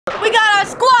We got our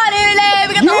squad here today.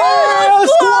 We got the whole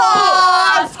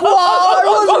squad.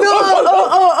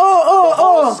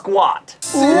 Squad. Squat.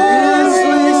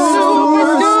 Seriously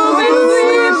super stupid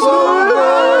sleepover.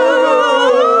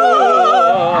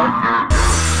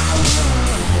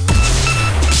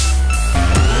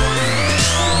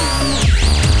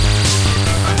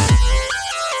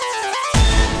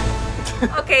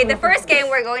 Okay, the first game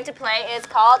we're going to play is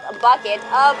called a Bucket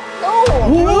of Doom.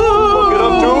 Bucket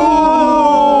of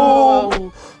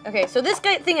Doom. Okay, so this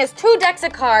thing has 2 decks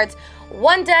of cards.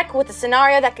 One deck with a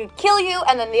scenario that could kill you,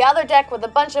 and then the other deck with a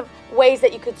bunch of ways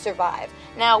that you could survive.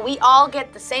 Now, we all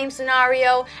get the same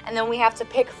scenario, and then we have to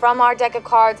pick from our deck of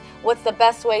cards what's the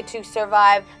best way to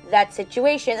survive that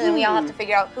situation, and then we all have to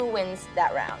figure out who wins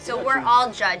that round. So we're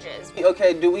all judges.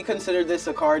 Okay, do we consider this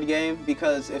a card game?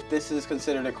 Because if this is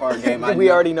considered a card game, we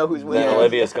already know who's winning. Then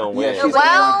Olivia's gonna win. Yeah, she's Well,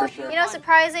 gonna win for sure. you know,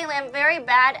 surprisingly, I'm very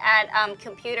bad at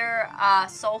computer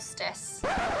solstice.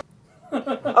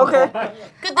 Okay.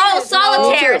 Good thing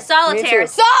solitaire, solitaire,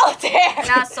 solitaire!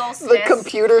 Not solstice. The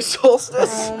computer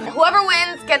solstice. Whoever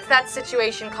wins gets that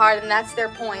situation card, and that's their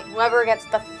point. Whoever gets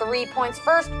the 3 points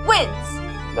first wins.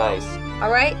 Nice.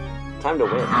 All right? Time to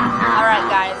win. All right,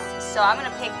 guys. So I'm gonna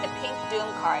pick the pink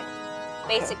Doom card.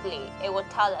 Basically, it will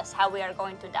tell us how we are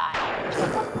going to die.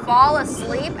 Fall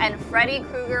asleep and Freddy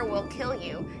Krueger will kill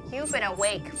you. You've been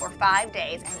awake for 5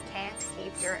 days and can't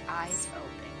keep your eyes open.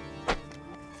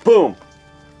 Boom.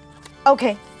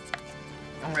 Okay.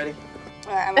 I'm ready.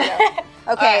 All right, I'm gonna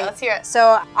go. Okay, all right, let's hear it.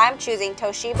 So I'm choosing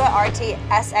Toshiba RT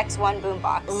SX1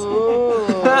 boombox.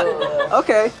 Ooh.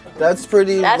 Okay. That's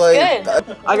pretty. That's like,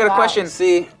 good. I got a question.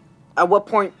 See, at what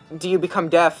point do you become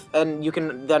deaf and you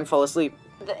can then fall asleep?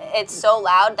 It's so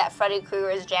loud that Freddy Krueger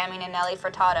is jamming a Nelly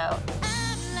Furtado.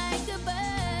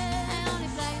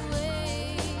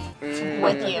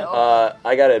 With you.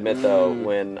 I gotta admit though,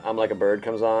 when I'm Like a Bird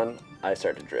comes on, I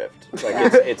start to drift. Like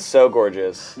it's so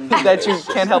gorgeous That you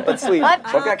can't help but sleep. What?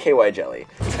 So I've got KY jelly,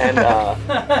 and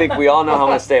I think we all know how I'm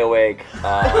gonna stay awake.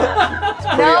 It's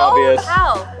pretty obvious.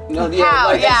 How? no, yeah, How?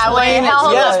 like, Yeah, explain wait,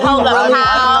 hold it. up, hold up,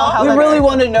 how? We really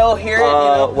want to know. Hear it. You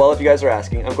know? Well, if you guys are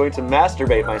asking, I'm going to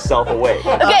masturbate myself awake.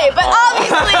 Okay, but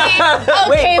obviously, okay,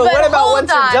 Wait, but what about hold once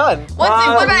you're on. done? What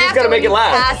you about just after gotta make when it you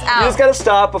last. pass out? You just gotta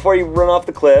stop before you run off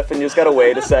the cliff, and you just gotta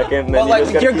wait a second. And then But like,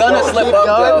 you just you're gotta gonna keep slip going.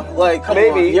 up though. Like, come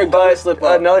Maybe, on, you're gonna slip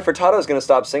up. Nelly Furtado is gonna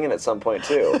stop singing at some point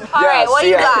too. All right, what see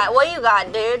you ya. got? What you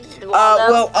got, dude? Waldo?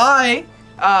 Well, I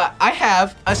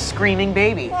have a screaming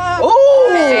baby. Oh,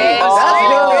 Okay. that's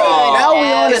good. Now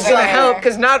we on It's it. gonna help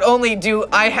because not only do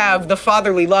I have the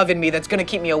fatherly love in me that's gonna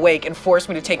keep me awake and force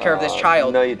me to take care of this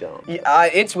child. No, you don't.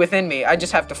 It's within me. I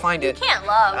just have to find it. You can't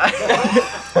love.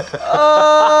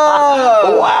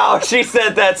 Oh, Wow, she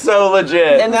said that so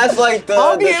legit. and that's like the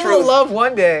I'll be able truth. to love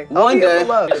one day. One day.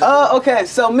 Okay,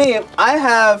 so me, I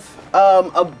have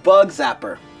a bug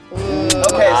zapper.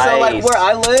 Okay, so like Nice. where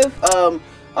I live,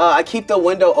 I keep the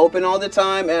window open all the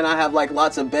time, and I have like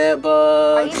lots of bed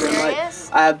bugs. Are you and, like, serious?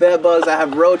 I have bed bugs. I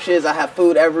have roaches. I have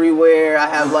food everywhere. I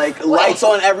have like lights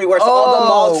on everywhere, so all the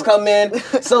moths come in.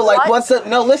 So like, What? what's up?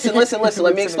 No, listen.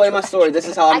 Let me explain my story. This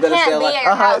is how I'm I gonna can't say be like. at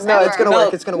your house No, it's ever. gonna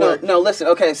work. It's gonna work. No, listen.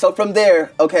 Okay, so from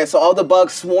there, so all the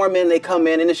bugs swarm in, they come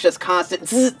in, and it's just constant,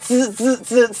 zzz, zzz, zzz,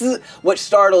 zzz, zzz, which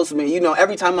startles me. You know,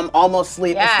 every time I'm almost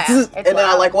asleep, Yeah, it's zzz, it's and then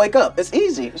I loud. like wake up. It's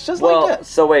easy. It's just Well, like that.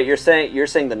 so wait, you're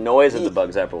saying the noise of the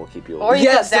bug zapper will keep you Or awake? you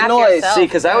Yes, could the zap noise. yourself. See,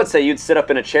 because I would say you'd sit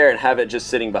up in a chair and have it just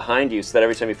sitting behind you, so that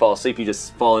every time you fall asleep, you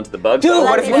just fall into the bug Dude, zapper.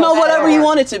 what if you you know don't whatever say you that?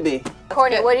 want it to be.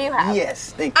 Courtney, what do you have?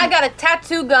 Yes, thank you. I got a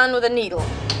tattoo gun with a needle.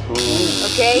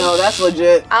 Okay? No, that's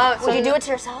legit. Would you do it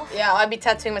to yourself? Yeah, I'd be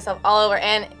tattooing myself all over,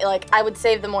 and like I would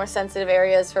save the more sensitive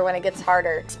areas for when it gets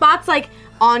harder. Spots like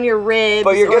on your ribs.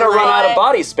 But you're or, gonna run out of like-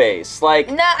 body space. Like,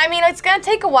 No, I mean it's gonna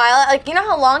take a while. Like you know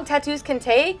how long tattoos can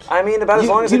take? I mean, about as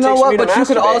long as You it know takes what? me to But you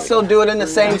could masturbate. also do it in the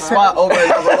same spot over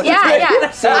and over. Which Yeah, is great.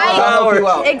 yeah. So I'll help you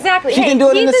out. Exactly. You Hey, can do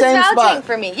it in Keith the is same vouching spot.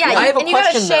 for me. Yeah, I have a and you got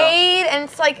a question, though. shade, and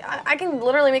it's like I can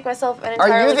literally make myself an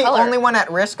entirely Are you the color. only one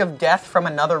at risk of death from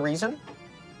another reason?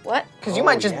 What? Because you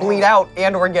might just bleed out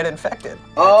and or get infected.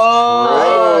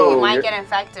 Oh. You might get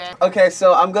infected. Okay,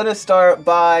 so I'm gonna start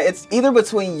by, it's either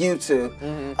between you two.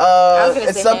 gonna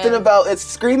It's say something him. about, it's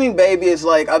screaming baby is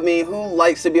like, I mean, who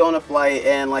likes to be on a flight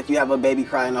and like you have a baby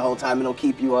crying the whole time, it'll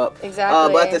keep you up.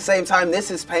 Exactly. But at the same time, this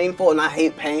is painful and I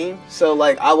hate pain. So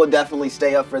like, I would definitely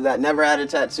stay up for that. Never had a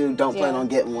tattoo, don't plan Yeah. on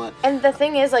getting one. And the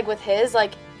thing is, like with his,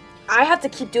 like I have to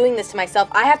keep doing this to myself.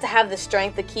 I have to have the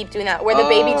strength to keep doing that. Where the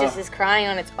baby just is crying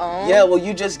on its own. Yeah, well,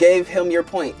 you just gave him your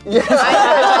point. But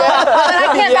I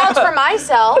can't vouch for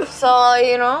myself, so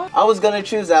you know. I was gonna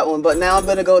choose that one, but now I'm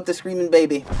gonna go with the screaming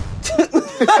baby.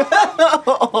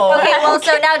 Okay, well,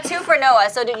 so now 2 for Noah.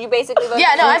 So did you basically vote?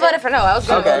 Yeah, no, I voted for Noah. I was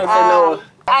good. Okay.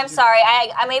 I'm sorry.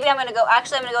 Maybe I'm gonna go.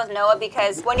 Actually, I'm gonna go with Noah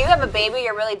because when you have a baby,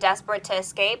 you're really desperate to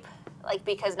escape. Like,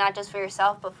 because not just for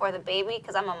yourself, but for the baby,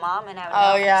 because I'm a mom and I would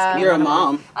Oh, yeah. You're a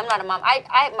mom. I'm not a mom.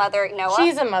 I mother Noah.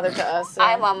 She's a mother to us. So.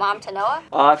 I'm a mom to Noah.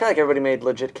 I feel like everybody made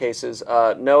legit cases.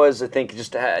 Noah's, I think,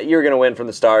 just you're gonna win from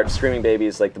the start. Screaming baby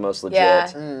is like the most legit.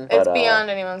 Yeah, But, it's beyond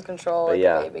anyone's control. Like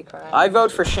yeah. the baby crying. I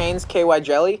vote for Shane's KY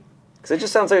jelly. Because it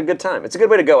just sounds like a good time. It's a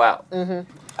good way to go out.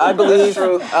 I believe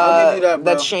I'll give you that, bro.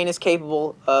 that Shane is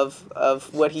capable of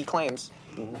what he claims.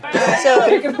 So,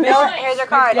 Noah, here's your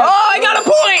card. Oh, I got a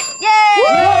point!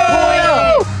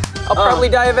 Yay! I'll probably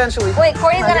die eventually. Wait,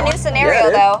 Courtney's got a new scenario,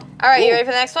 dude. though. All right, you ready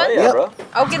for the next one? Oh, yeah, bro.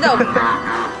 Okay, doke.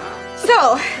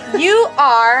 So, you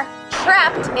are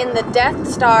trapped in the Death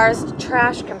Star's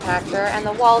trash compactor and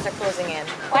the walls are closing in.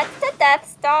 What's the Death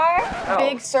Star?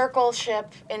 Big circle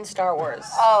ship in Star Wars.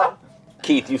 Oh.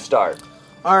 Keith, you start.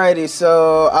 Alrighty,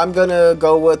 so I'm gonna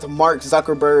go with Mark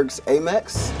Zuckerberg's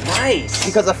Amex Nice.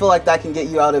 because I feel like that can get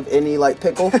you out of any like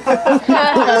pickle.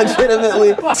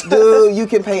 Legitimately, dude, you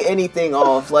can pay anything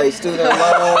off, like student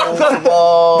loans,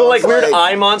 walls. The like weird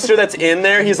eye monster that's in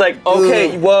there, he's like,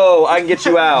 okay, whoa, I can get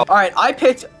you out. All right, I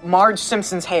picked Marge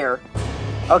Simpson's hair,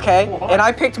 okay? And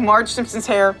I picked Marge Simpson's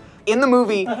hair. In the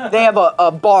movie, they have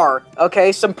a bar,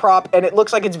 okay, some prop, and it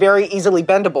looks like it's very easily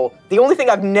bendable. The only thing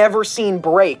I've never seen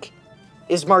break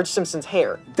is Marge Simpson's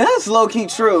hair. That's low-key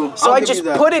true. So I just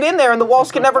put it in there and the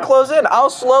walls can never close in. I'll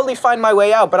slowly find my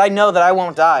way out, but I know that I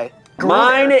won't die.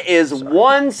 Mine is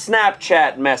one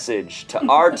Snapchat message to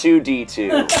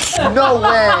R2D2. No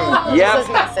way. Yep,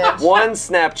 Message. one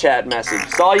Snapchat message.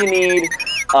 It's all you need.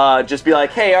 Just be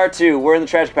like, hey R2, we're in the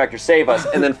trash compactor, save us,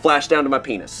 and then flash down to my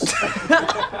penis.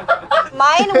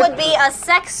 Mine would be a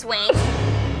sex swing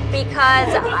because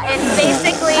it's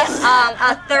basically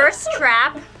a thirst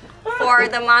trap for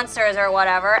the monsters or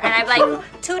whatever, and I'm like,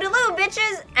 toodaloo,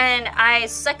 bitches, and I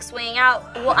sex swing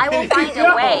out. Well, I will find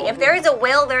a way. If there is a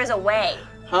will, there is a way.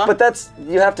 Huh? But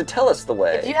you have to tell us the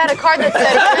way. If you had a card that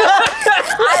said,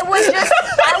 I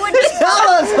would just Tell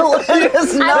us the way.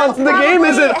 That's the game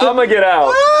isn't, I'm gonna get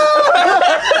out.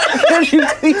 Can you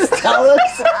please tell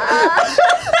us?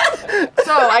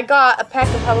 so I got a pack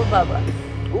of Hubba Bubba.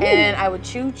 And I would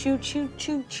chew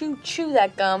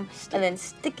that gum, and then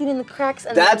stick it in the cracks.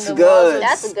 And That's then the walls good. would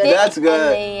That's stick, good. That's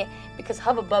good. and because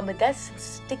Hubba Bubba, that's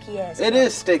sticky ass. It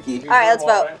is sticky. All right, let's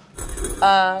vote.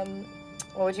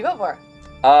 What would you vote for?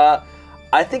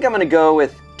 I think I'm gonna go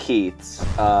with Keith's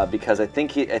because I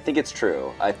think it's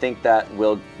true. I think that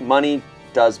money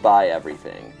does buy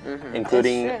everything,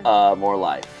 including That's true. more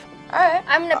life. All right.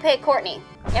 I'm gonna pick Courtney.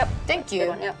 Yep. Thank you.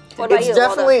 Yep. What about It's you?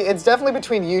 definitely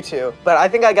between you two, but I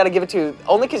think I gotta give it to,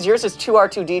 only because yours is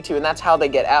 2R2D2 and that's how they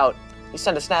get out. You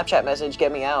send a Snapchat message,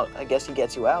 get me out. I guess he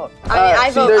gets you out.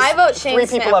 I mean, there's I vote Shane. three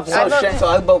people have Snap. voted. So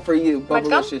I vote for you, My gum?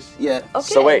 Bubblicious. Yeah. Okay.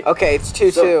 So wait. Okay, it's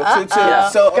 2-2. So, 2-2. Yeah.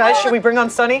 So, Guys, should we bring on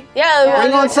Sunny? Yeah,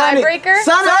 bring on Sunny. Tiebreaker.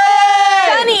 Sunny!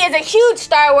 Sunny is a huge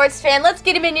Star Wars fan. Let's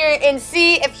get him in here and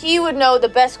see if he would know the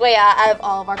best way out of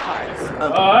all of our cards.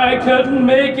 I couldn't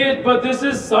make it, but this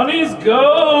is Sunny's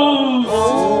ghost.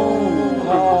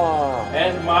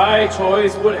 And my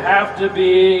choice would have to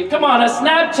be, come on, a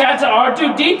Snapchat to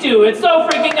R2D2. It's so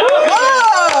freaking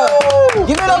awesome.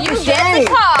 Give it up You for get Shane. the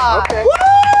card. Okay.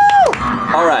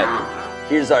 All right,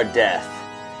 here's our death.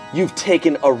 You've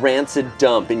taken a rancid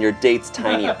dump in your date's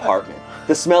tiny apartment.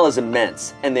 The smell is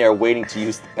immense, and they are waiting to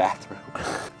use the bathroom.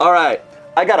 All right,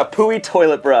 I got a pooey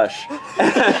toilet brush,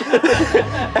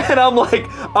 and I'm like,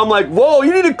 whoa,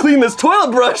 you need to clean this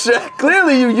toilet brush.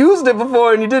 Clearly, you used it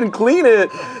before and you didn't clean it.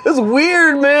 That's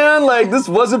weird, man. Like, this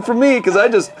wasn't for me because I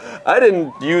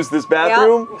didn't use this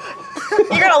bathroom.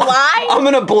 You're gonna lie? I'm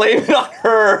gonna blame it on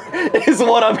her. Is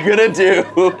what I'm gonna do.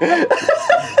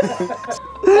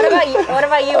 What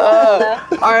about you? Amanda?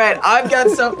 All right, I've got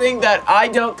something that I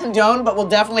don't condone, but will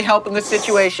definitely help in this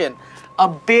situation. A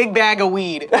big bag of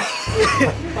weed.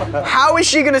 How is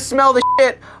she gonna smell the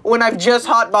shit when I've just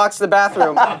hotboxed the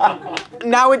bathroom?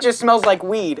 Now it just smells like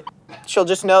weed. She'll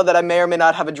just know that I may or may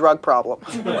not have a drug problem.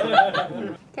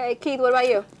 Okay, Keith, what about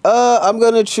you? I'm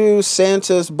gonna choose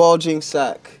Santa's bulging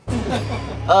sack.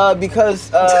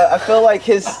 Because I feel like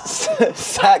his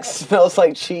sack smells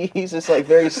like cheese. It's like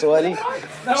very sweaty.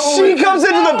 She comes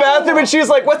into the bathroom and she's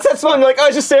like, what's that smell? I'm like, oh,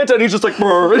 it's just Santa. And he's just like,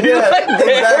 brr. Yeah,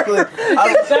 exactly.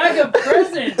 Bag of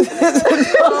presents.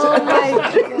 Oh my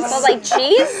god. Smells like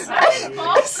cheese?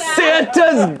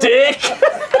 Santa's dick.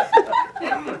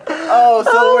 Oh,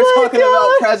 so we're talking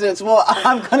about presents. Well,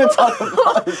 I'm gonna talk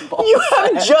about his balls. You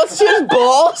have just his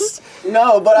balls?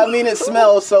 No, but I mean it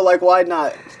smells, so like, why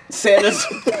not? Santa's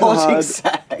bulging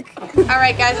sack. All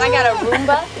right, guys, I got a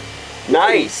Roomba.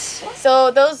 Nice.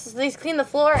 So these clean the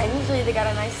floor, and usually they got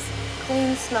a nice,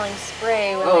 clean-smelling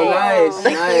spray when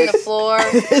they clean the floor.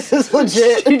 This is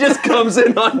legit. He just comes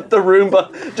in on the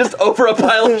Roomba, just over a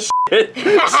pile of shit,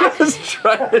 just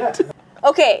trying to...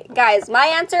 Okay, guys, my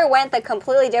answer went the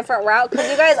completely different route because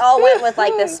you guys all went with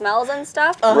like the smells and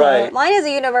stuff. Right. Mine is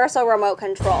a universal remote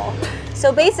control.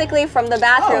 So basically, from the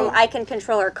bathroom, I can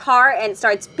control her car, and it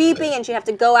starts beeping, and she'd have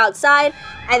to go outside,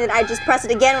 and then I just press it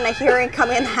again when I hear her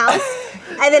coming in the house,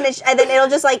 and then it'll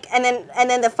just like, and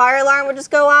then the fire alarm would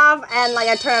just go off, and like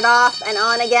I turn it off and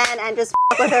on again, and just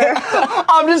f with her.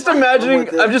 I'm just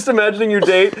imagining your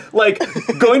date, like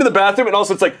going to the bathroom, and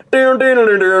also it's like,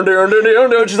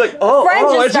 and she's like, oh,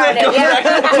 Friends just and she like, started, goes back to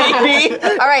the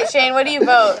TV. All right, Shane, what do you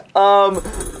vote?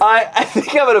 I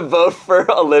think I'm gonna vote for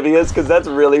Olivia's because that's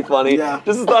really funny. Yeah.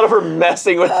 Just the thought of her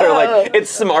messing with her, like it's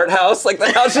smart house, like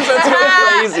the house just starts going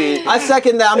crazy. I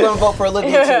second that. I'm gonna vote for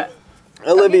Olivia too.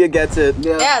 Olivia gets it.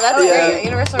 Yeah, that's great.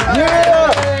 Universal remote.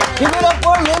 Yeah! Give it up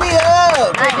for Olivia!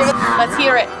 All right, let's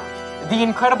hear it. The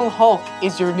Incredible Hulk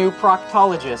is your new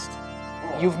proctologist.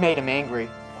 You've made him angry.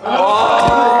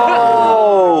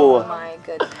 Oh. My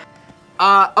goodness.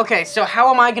 Okay, so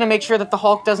how am I gonna make sure that the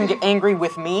Hulk doesn't get angry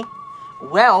with me?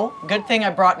 Well, good thing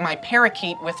I brought my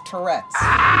parakeet with Tourette's.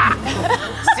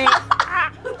 See,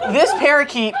 this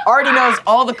parakeet already knows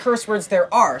all the curse words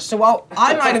there are, so while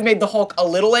I might have made the Hulk a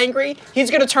little angry,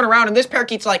 he's gonna turn around and this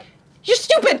parakeet's like, "You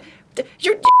stupid!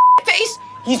 Your face!"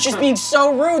 He's just being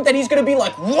so rude that he's gonna be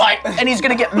like, "What?" And he's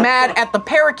gonna get mad at the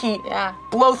parakeet,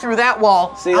 blow through that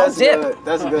wall, See, I'll that's dip. good.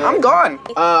 That's good. I'm gone.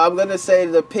 I'm gonna say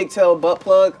the pigtail butt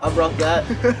plug. I brought that.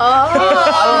 To the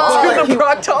To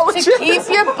proctologist. keep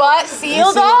your butt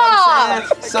sealed See what I'm off.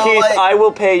 saying? So Keith, like, I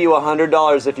will pay you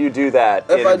 $100 if you do that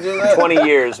If in I do that? 20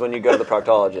 years when you go to the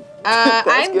proctologist.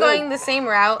 I'm good. going the same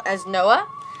route as Noah.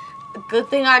 Good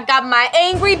thing I got my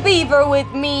angry beaver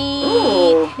with me.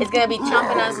 Ooh. It's gonna be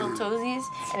chomping on his little toesies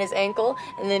and his ankle,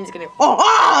 and then he's gonna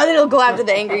and then it'll go after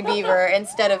the angry beaver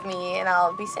instead of me, and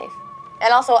I'll be safe.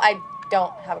 And also, I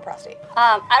don't have a prostate.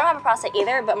 I don't have a prostate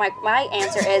either, but my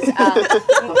answer is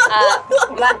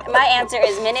my answer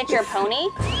is miniature pony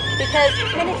because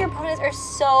miniature ponies are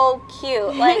so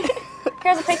cute. Like,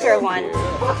 here's a picture of one.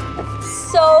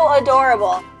 So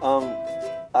adorable.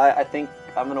 I think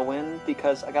I'm gonna win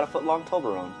because I got a foot-long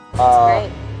Toblerone. Great.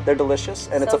 They're delicious,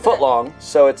 and it's So a foot good. long,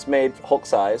 so it's made Hulk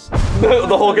size.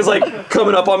 The Hulk is like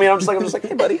coming up on me, and I'm just like,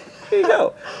 hey, buddy, here you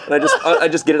go. And I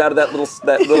just get it out of that little So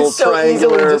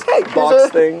triangular easily just, hey, box here's a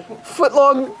thing.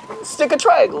 Foot-long stick of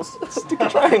triangles. Stick of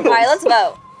triangles. All right, let's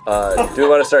vote. Do we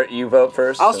want to start? You vote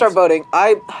first. I'll start voting.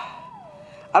 I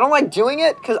don't like doing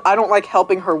it because I don't like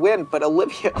helping her win, but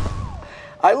Olivia,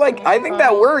 I think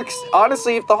that works.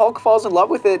 Honestly, if the Hulk falls in love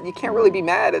with it, you can't really be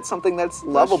mad. It's something that's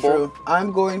lovable. True.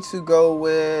 I'm going to go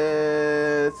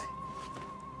with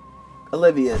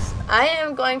Olivia's. I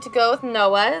am going to go with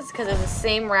Noah's because it's the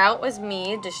same route as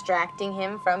me, distracting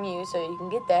him from you so you can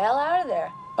get the hell out of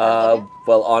there.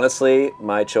 Well, honestly,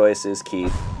 my choice is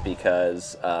Keith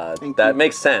because that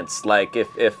makes sense. Like,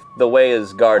 if the way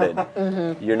is guarded,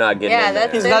 you're not getting in there.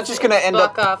 He's not just gonna end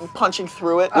up Block off. punching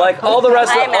through it. Like all the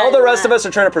rest of that. us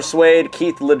are trying to persuade.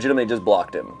 Keith legitimately just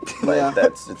blocked him. Like, Yeah.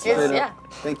 it's Yeah.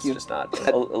 Thank you. just not.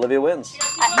 Olivia wins.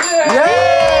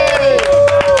 Yay!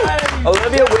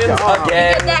 Olivia wins Get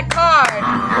again. that card.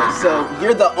 So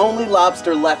you're the only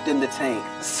lobster left in the tank.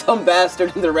 Some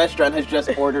bastard in the restaurant has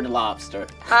just ordered lobster.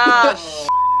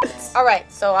 All right,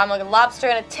 so I'm a lobster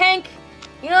in a tank.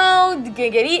 You know, gonna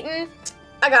get eaten.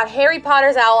 I got Harry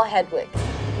Potter's owl Hedwig.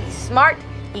 He's smart.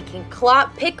 He can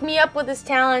pick me up with his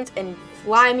talons and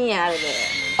fly me out of there.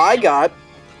 I got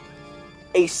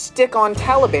a stick-on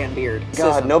Taliban beard.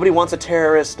 God, nobody wants a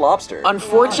terrorist lobster.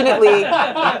 Unfortunately,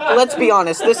 let's be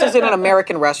honest, this is in an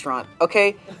American restaurant,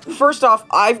 okay? First off,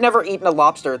 I've never eaten a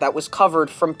lobster that was covered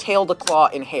from tail to claw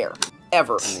in hair.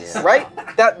 Ever, right?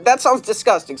 That sounds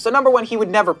disgusting. So number one, he would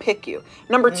never pick you.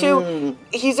 Number two,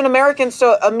 he's an American,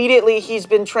 so immediately he's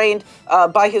been trained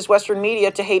by his Western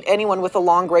media to hate anyone with a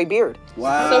long gray beard.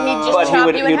 Wow. So he'd just But chop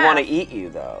you in he'd half. want to eat you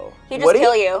though. He just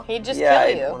kill you. He'd just Yeah,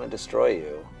 kill he'd you. want to destroy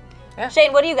you.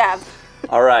 Shane, what do you have?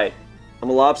 All right, I'm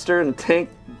a lobster in a tank.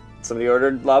 Somebody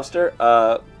ordered lobster.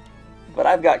 But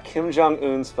I've got Kim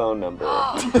Jong-un's phone number.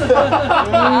 That's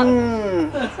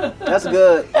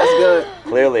good. That's good.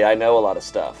 Clearly, I know a lot of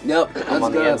stuff. Yep. I'm That's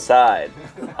on the good. inside.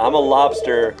 I'm a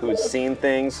lobster who's seen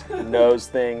things, knows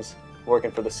things,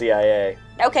 working for the CIA.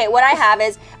 Okay, what I have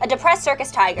is a depressed circus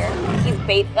tiger.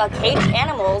 Caged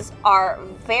animals are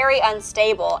very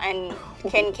unstable and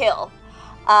can kill.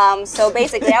 So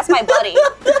basically, that's my buddy.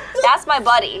 That's my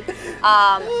buddy.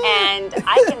 And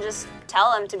I can just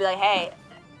tell him to be like, hey,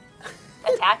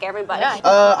 attack everybody.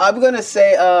 I'm gonna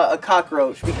say a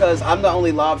cockroach because I'm the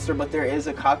only lobster, but there is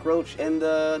a cockroach in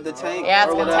the tank. Yeah,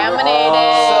 it's or whatever. contaminated.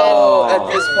 So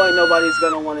at this point, nobody's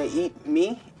gonna want to eat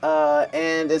me,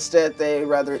 and instead they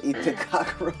rather eat the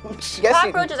cockroach.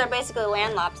 Cockroaches are basically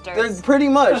land lobsters. They're pretty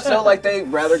much so like they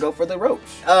rather go for the roach.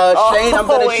 Shane, I'm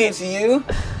gonna choose you.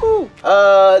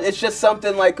 It's just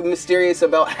something like mysterious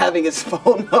about having his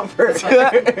phone number.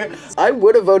 I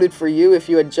would have voted for you if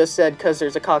you had just said because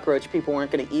there's a cockroach, people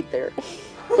weren't going to eat there.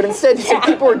 But instead, you said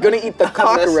people were going to eat the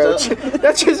cockroach.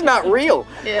 That's just not real.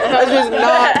 Yeah. That's just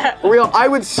not real. I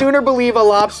would sooner believe a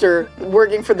lobster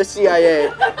working for the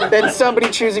CIA than somebody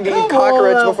choosing to eat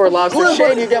cockroach before lobster.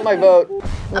 Shane, you get my vote.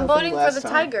 I'm voting for the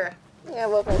tiger. Yeah,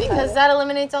 vote for the Because tiger. that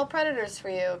eliminates all predators for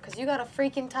you. Because you got a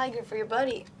freaking tiger for your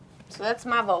buddy. So that's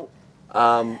my vote.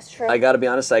 That's true. I gotta be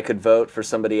honest, I could vote for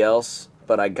somebody else,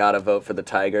 but I gotta vote for the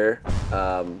tiger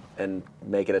and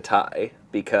make it a tie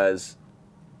because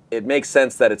it makes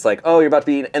sense that it's like, oh, you're about to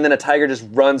be eaten, and then a tiger just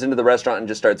runs into the restaurant and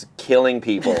just starts killing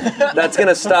people. That's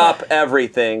gonna stop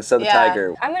everything, so the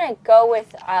tiger. I'm gonna go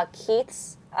with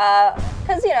Keats,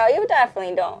 because, you know, you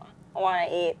definitely don't want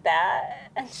to eat that.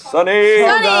 Sunny!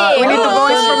 We need the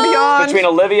voice from beyond. Between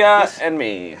Olivia and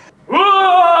me. Whoa!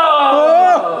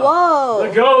 Whoa!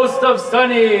 The ghost of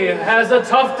Sunny has a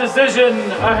tough decision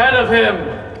ahead of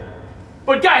him.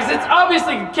 But guys, it's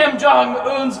obviously Kim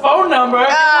Jong-un's phone number.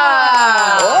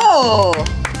 Oh!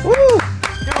 Woo!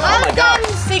 Well done,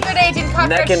 secret agent Cockroach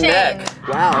Neck and Shane. neck.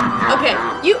 Wow. Okay,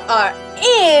 you are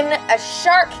in a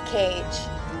shark cage.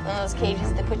 One of those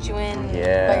cages they put you in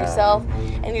by yourself.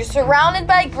 And you're surrounded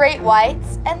by great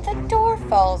whites, and the door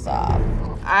falls off.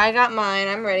 I got mine.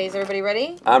 I'm ready. Is everybody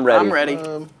ready? I'm ready. I'm ready.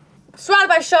 Surrounded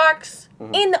by sharks,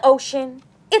 in the ocean.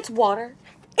 It's water.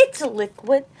 It's a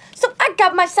liquid. So I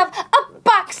got myself a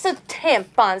box of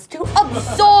tampons to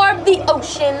absorb the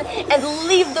ocean and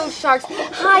leave those sharks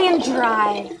high and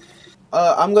dry.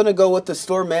 I'm gonna go with the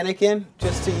store mannequin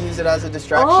just to use it as a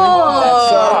distraction. Oh,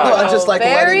 so I just like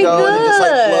let it go and it just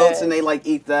like good. floats and they like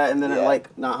eat that and then they're like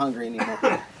not hungry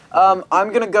anymore.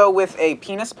 I'm gonna go with a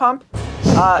penis pump.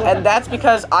 And that's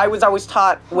because I was always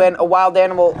taught when a wild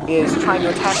animal is trying to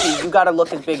attack you, you gotta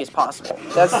look as big as possible.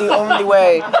 That's the only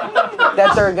way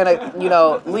that they're gonna, you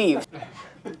know, leave.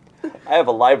 I have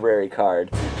a library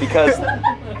card because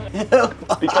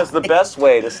the best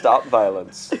way to stop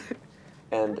violence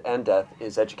and end death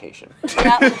is education. This is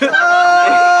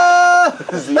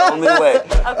the only way.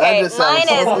 Okay, just sounds mine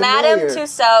so is familiar. Madame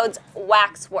Tussauds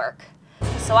waxwork.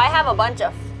 So I have a bunch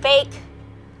of fake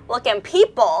looking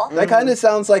people. That kind of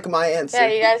sounds like my answer. Yeah,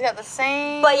 you guys got the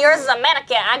same. But yours is a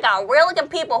mannequin. I got real looking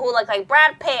people who look like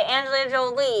Brad Pitt, Angelina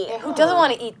Jolie. Yeah, who doesn't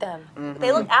want to eat them?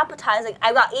 They look appetizing.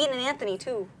 I got Ian and Anthony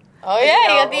too. Oh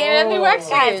yeah, you got the Anthony wax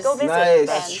Guys, go visit. Nice.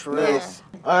 That's true. Nice.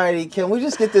 Alrighty, can we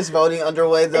just get this voting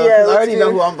underway though? Yeah, 'Cause I let's already do know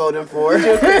it. who I'm voting for.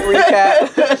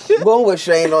 Recap. I'm going with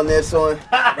Shane on this one.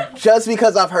 Just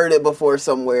because I've heard it before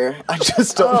somewhere. I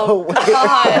just don't know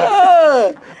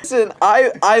where. Listen,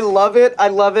 I love it. I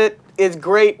love it. It's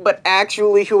great, but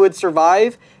actually who would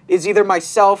survive is either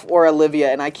myself or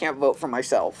Olivia, and I can't vote for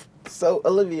myself. So,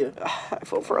 Olivia. I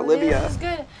vote for Yeah, Olivia. that's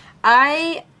good.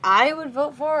 I would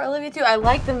vote for Olivia too. I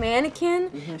like the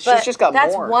mannequin, She's but just got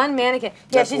that's more. one mannequin.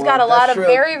 Yeah, That's she's one. got a lot That's of true.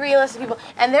 very realistic people,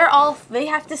 and they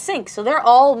have to sink, so they're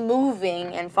all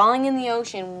moving and falling in the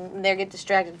ocean. They get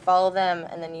distracted, follow them,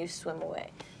 and then you swim away.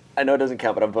 I know it doesn't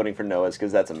count, but I'm voting for Noah's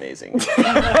because that's amazing. Noah's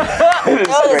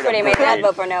is pretty amazing. I'd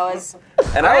vote for Noah's.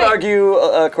 And I would argue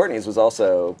Courtney's was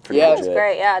also pretty Yeah. legit. It's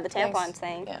great, yeah, the tampons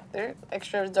thing. Yeah, they're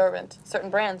extra absorbent. Certain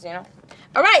brands, you know.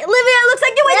 All right, Olivia, looks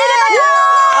like you win.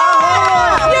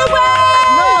 You win!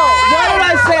 What did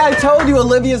I say? I told you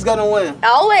Olivia's gonna win.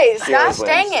 Always. She Gosh always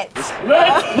dang wins. it.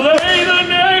 Let's play the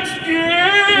next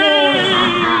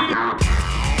game!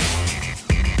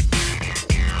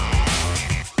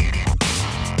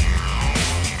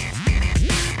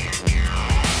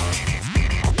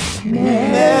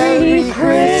 Merry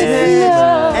Christmas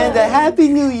and a Happy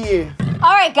New Year.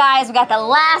 All right, guys, we got the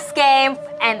last game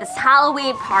and this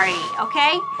Halloween party,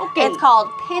 okay? Okay. It's called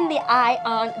Pin the Eye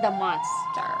on the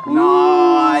Monster.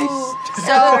 Nice.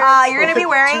 So you're gonna be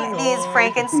wearing these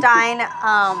Frankenstein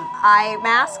eye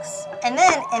masks, and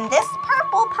then in this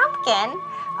purple pumpkin,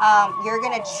 you're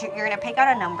gonna pick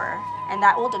out a number, and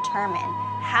that will determine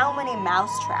how many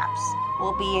mouse traps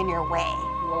will be in your way.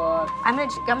 What? I'm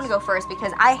gonna go first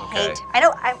because I hate. I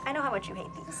know how much you hate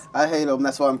these. I hate them.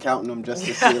 That's why I'm counting them just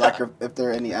to see if there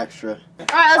are any extra. All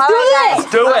right, let's do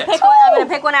this. Do it. I'm gonna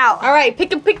pick one out. All right,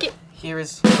 pick it. Here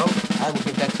is. Oh, I will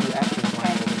give that to you after the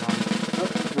blindfold.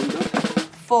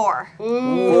 4.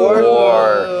 Four.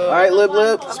 All right, Lip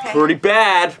Lip. Okay. Pretty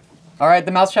bad. All right,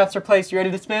 the mouse traps are placed. You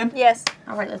ready to spin? Yes.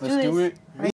 All right, let's Let's do it.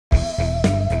 Are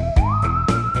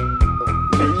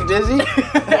you dizzy?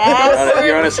 Yes.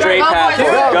 You're on a straight Go path. for it.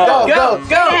 for it. Go, Go. go.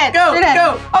 Go, ahead, go, straight ahead.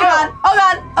 go. Oh god, oh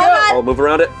god, oh god. Oh, move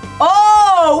around it. Oh,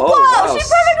 Oh, whoa, wow. she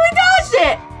perfectly dodged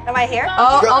it. Am I here?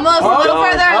 Oh, almost, a little Oh.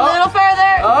 further, a little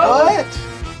further. What?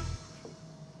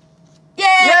 Yay!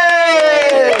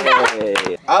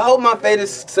 Hey. I hope my fate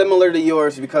is similar to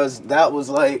yours because that was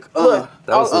like, That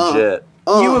was legit.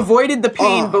 You avoided the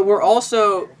pain, but we're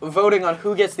also voting on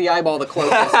who gets the eyeball the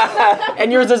closest.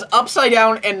 And yours is upside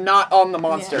down and not on the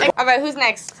monster. Yeah. All right, who's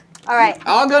next? All right.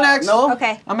 I'll go next. No.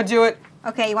 Okay. I'm gonna do it.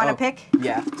 Okay, you want to pick?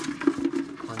 Yeah.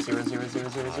 1 0 0 0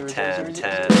 0 0 10, 10,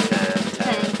 10, 10, 10.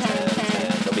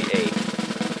 It'll be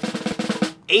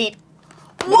 8. 8.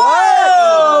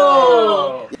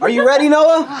 Whoa! Are you ready,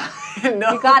 Noah?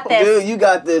 No. You got this. Dude, you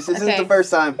got this. This Okay. isn't the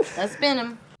first time. Let's spin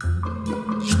him.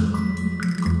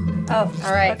 Oh.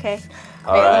 All right. Okay.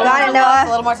 All You right. got it, A Noah.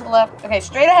 little more to the left. Okay,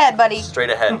 straight ahead, buddy.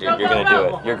 Straight ahead, dude. You're gonna do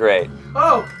it. You're great.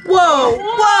 Oh. Whoa,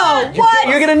 whoa, what?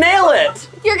 You're gonna nail it.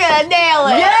 You're gonna nail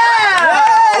it.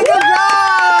 Hey, good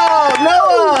job,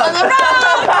 Noah!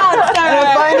 I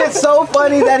find it so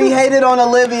funny that he hated on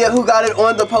Olivia, who got it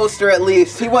on the poster at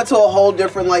least. He went to a whole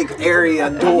different area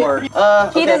door.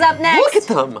 Keita's up next. Look at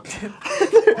them.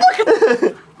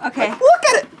 Okay. Look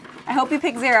at it. I hope you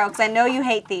pick 0 because I know you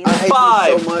hate these. I hate 5.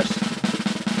 you so much.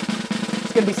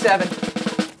 It's gonna be 7.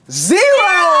 0!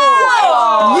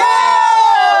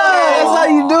 Yeah! That's how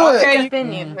you do it. Okay.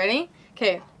 Spin you. Ready?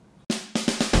 Okay.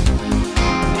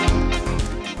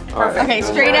 All right. Okay,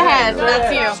 straight ahead.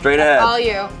 That's you. Straight ahead. All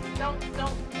you.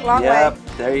 Long Yep. way.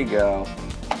 There you go.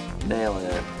 Nail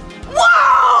it.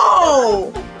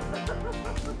 Whoa!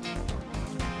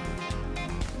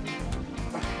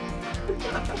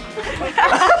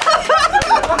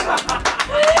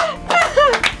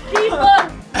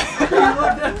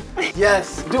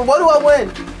 Yes. Dude, what do I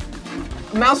win?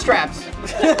 Mouse traps.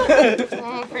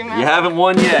 You haven't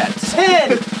won yet. 10!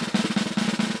 No,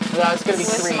 it's gonna be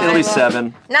 3. It'll be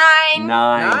 7. 9. 9.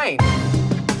 9.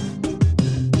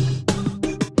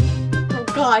 Oh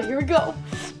god, here we go.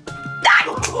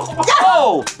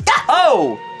 Oh!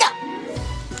 Oh!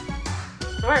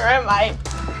 Where am I?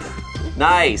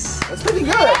 Nice. That's pretty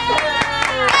good.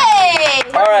 Hey!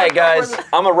 All right, guys.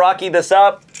 I'm gonna Rocky this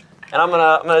up, and I'm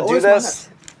gonna do where's my this.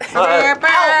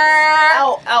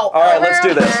 Ow, ow. All right, let's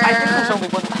do this. I think there's only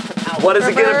one. What is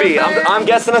it gonna be? I'm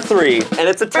guessing a 3, and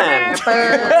it's a 10. It's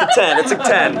a 10. It's a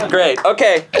 10. Great.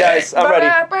 Okay, guys, I'm ready.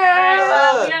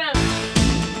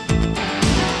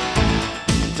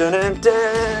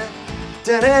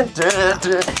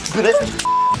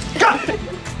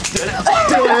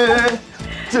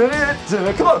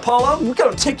 Come on, Paula. We're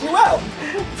gonna take you out.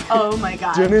 Oh my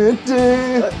god.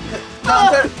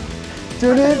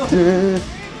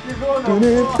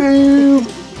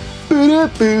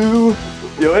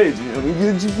 Yo, hey, let me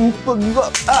get you fucking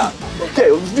up. Ah, okay,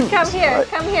 let's do this. Come here.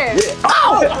 Come here.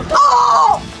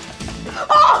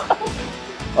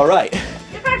 All right.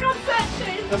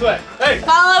 This way. Hey.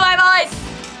 Follow my voice.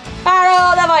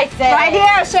 Follow the voices. Right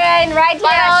here, Shane. Right here,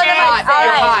 Follow the Shane. voices. All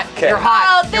You're right. hot. Okay. You're hot.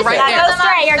 Oh, You're this right is there. Go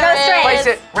straight. You're go straight. Place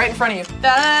it right in front of you.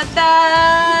 Da da da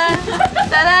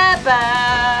da ba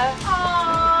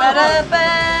ba da ba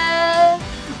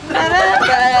ba da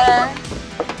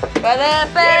ba da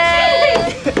ba.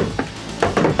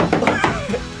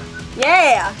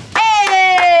 Yeah.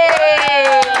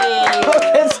 Hey!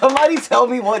 Can somebody tell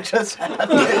me what just happened?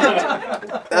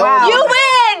 Wow. You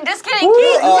win! Just kidding,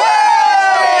 Keith.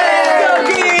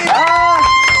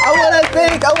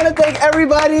 I want to thank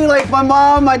everybody, like my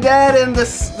mom, my dad, and the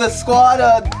squad,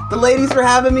 the ladies for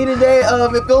having me today.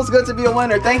 It feels good to be a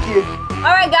winner. Thank you.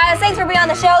 All right, guys. Thanks for being on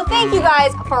the show. Thank you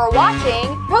guys for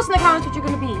watching. Post in the comments what you're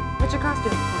gonna be. What's your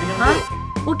costume? Huh?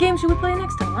 What game should we play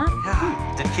next time,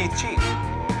 huh? Did Keith cheat?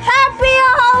 Happy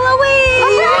Halloween!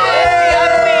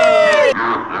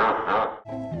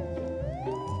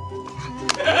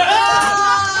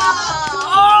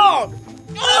 Oh,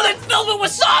 that's filled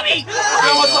with wasabi! We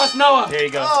almost lost Noah. Here you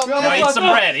go. Now eat some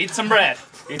bread. Eat some bread.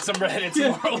 Eat some bread. It's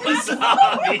more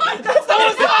wasabi. That's the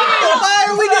wasabi!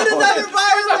 Fire! We need another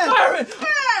fireman!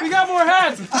 We got more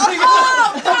hats. It's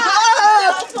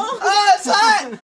hot!